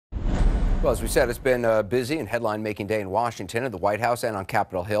Well, as we said, it's been a busy and headline-making day in Washington, at the White House, and on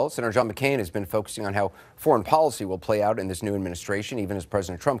Capitol Hill. Senator John McCain has been focusing on how foreign policy will play out in this new administration, even as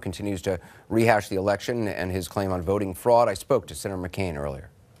President Trump continues to rehash the election and his claim on voting fraud. I spoke to Senator McCain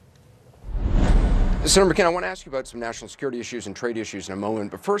earlier. Senator McCain, I want to ask you about some national security issues and trade issues in a moment.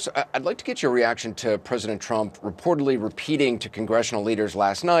 But first, I'd like to get your reaction to President Trump reportedly repeating to congressional leaders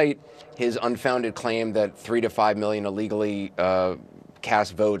last night his unfounded claim that 3 to 5 million illegally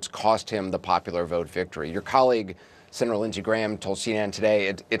cast votes cost him the popular vote victory. Your colleague, Senator Lindsey Graham, told CNN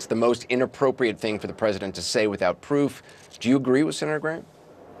today it's the most inappropriate thing for the president to say without proof. Do you agree with Senator Graham?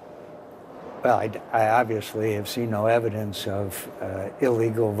 Well, I obviously have seen no evidence of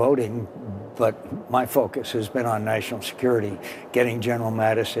illegal voting, but my focus has been on national security, getting General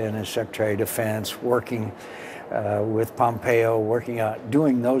Mattis as Secretary of Defense, working with Pompeo, working out,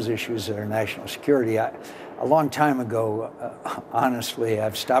 doing those issues that are national security. A long time ago, honestly,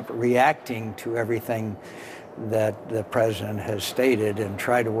 I've stopped reacting to everything that the president has stated and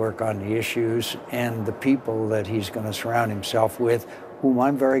try to work on the issues and the people that he's going to surround himself with, whom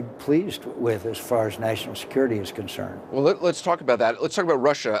I'm very pleased with as far as national security is concerned. Well, let's talk about that. Let's talk about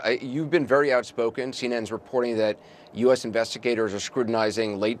Russia. You've been very outspoken. CNN's reporting that U.S. investigators are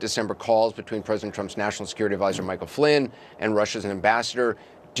scrutinizing late December calls between President Trump's National Security Advisor Michael Flynn and Russia's ambassador.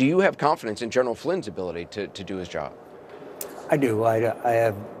 Do you have confidence in General Flynn's ability to do his job? I do. I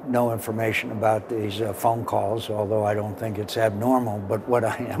have no information about these phone calls, although I don't think it's abnormal. But what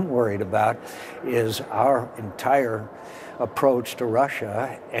I am worried about is our entire approach to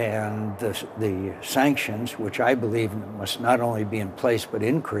Russia and the sanctions, which I believe must not only be in place but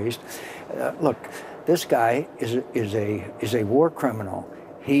increased. Look, this guy is a war criminal.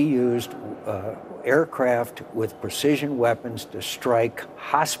 He used aircraft with precision weapons to strike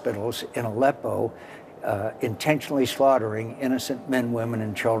hospitals in Aleppo, intentionally slaughtering innocent men, women,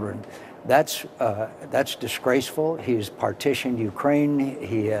 and children. That's disgraceful. He's partitioned Ukraine.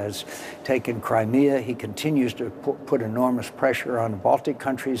 He has taken Crimea. He continues to put enormous pressure on the Baltic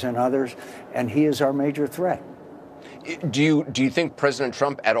countries and others, and he is our major threat. Do you think President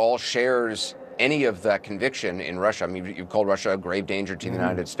Trump at all shares any of that conviction in Russia? I mean, you've called Russia a grave danger to the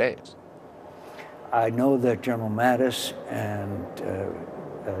United States. I know that General Mattis and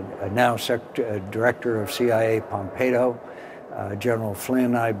now Director of CIA Pompeo, General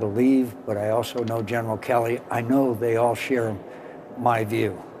Flynn, I believe, but I also know General Kelly. I know they all share my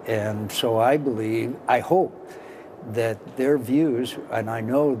view. And so I hope that their views, and I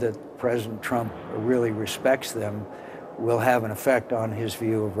know that President Trump really respects them, will have an effect on his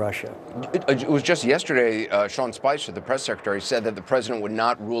view of Russia. It was just yesterday, Sean Spicer, the press secretary, said that the president would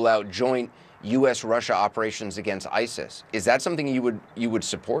not rule out joint U.S.-Russia operations against ISIS. Is that something you would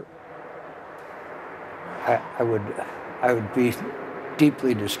support? I would be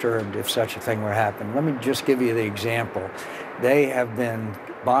deeply disturbed if such a thing were to happen. Let me just give you the example. They have been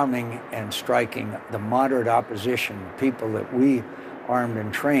bombing and striking the moderate opposition, people that we armed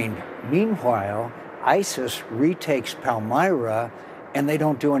and trained. Meanwhile, ISIS retakes Palmyra, and they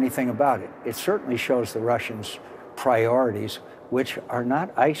don't do anything about it. It certainly shows the Russians' priorities, which are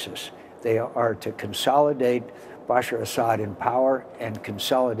not ISIS. They are to consolidate Bashar Assad in power and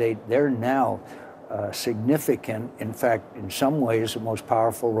consolidate their now significant, in fact, in some ways, the most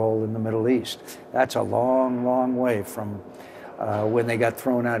powerful role in the Middle East. That's a long, long way from when they got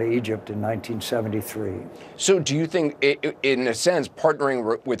thrown out of Egypt in 1973. So do you think, in a sense,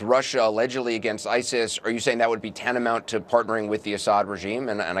 partnering with Russia allegedly against ISIS, are you saying that would be tantamount to partnering with the Assad regime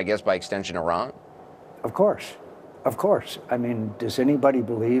and I guess by extension Iran? Of course. Of course. I mean, does anybody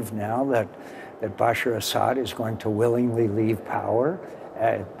believe now that Bashar Assad is going to willingly leave power?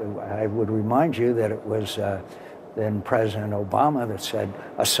 I would remind you that it was then President Obama that said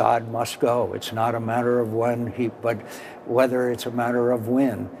Assad must go. It's not a matter of when, but whether it's a matter of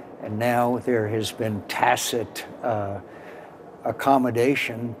when. And now there has been tacit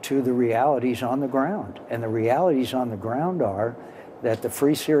accommodation to the realities on the ground. And the realities on the ground are that the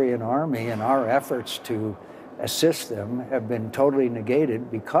Free Syrian Army and our efforts to assist them have been totally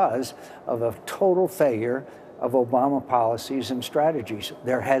negated because of a total failure of Obama policies and strategies.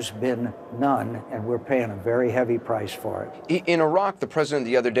 There has been none, and we're paying a very heavy price for it. In Iraq, the president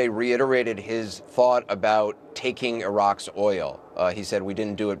the other day reiterated his thought about taking Iraq's oil. He said, we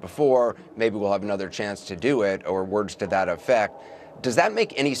didn't do it before, maybe we'll have another chance to do it, or words to that effect. Does that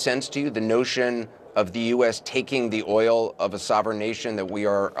make any sense to you, the notion of the U.S. taking the oil of a sovereign nation that we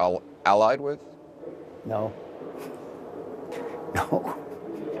are allied with? No. No.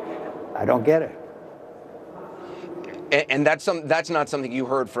 I don't get it. And that's not something you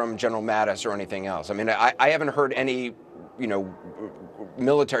heard from General Mattis or anything else. I mean, I haven't heard any,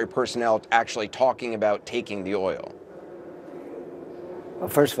 military personnel actually talking about taking the oil? Well,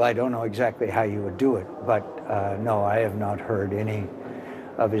 first of all, I don't know exactly how you would do it, but no, I have not heard any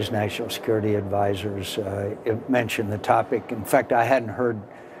of his national security advisors mention the topic. In fact, I hadn't heard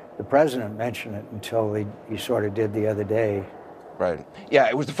the president mention it until he sort of did the other day. Right. Yeah,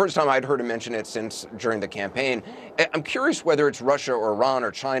 it was the first time I'd heard him mention it since during the campaign. I'm curious whether it's Russia or Iran or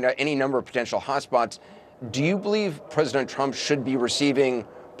China, any number of potential hotspots. Do you believe President Trump should be receiving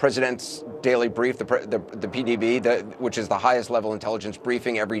President's daily brief, the PDB, which is the highest level intelligence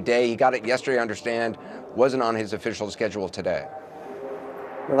briefing every day? He got it yesterday, I understand, wasn't on his official schedule today.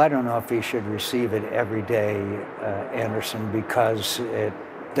 Well, I don't know if he should receive it every day, Anderson, because it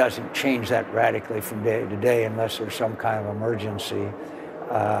doesn't change that radically from day to day unless there's some kind of emergency.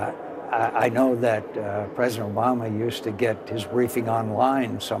 I know that President Obama used to get his briefing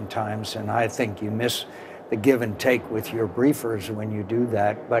online sometimes, and I think you miss the give and take with your briefers when you do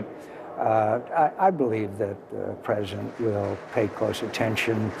that. But I believe that the president will pay close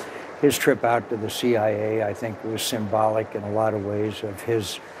attention. His trip out to the CIA, I think, was symbolic in a lot of ways of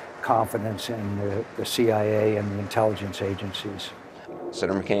his confidence in the CIA and the intelligence agencies.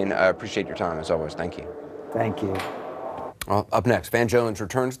 Senator McCain, I appreciate your time, as always. Thank you. Thank you. Well, up next, Van Jones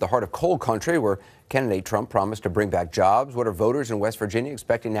returns to the heart of coal country, where candidate Trump promised to bring back jobs. What are voters in West Virginia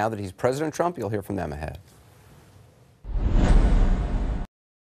expecting now that he's President Trump? You'll hear from them ahead.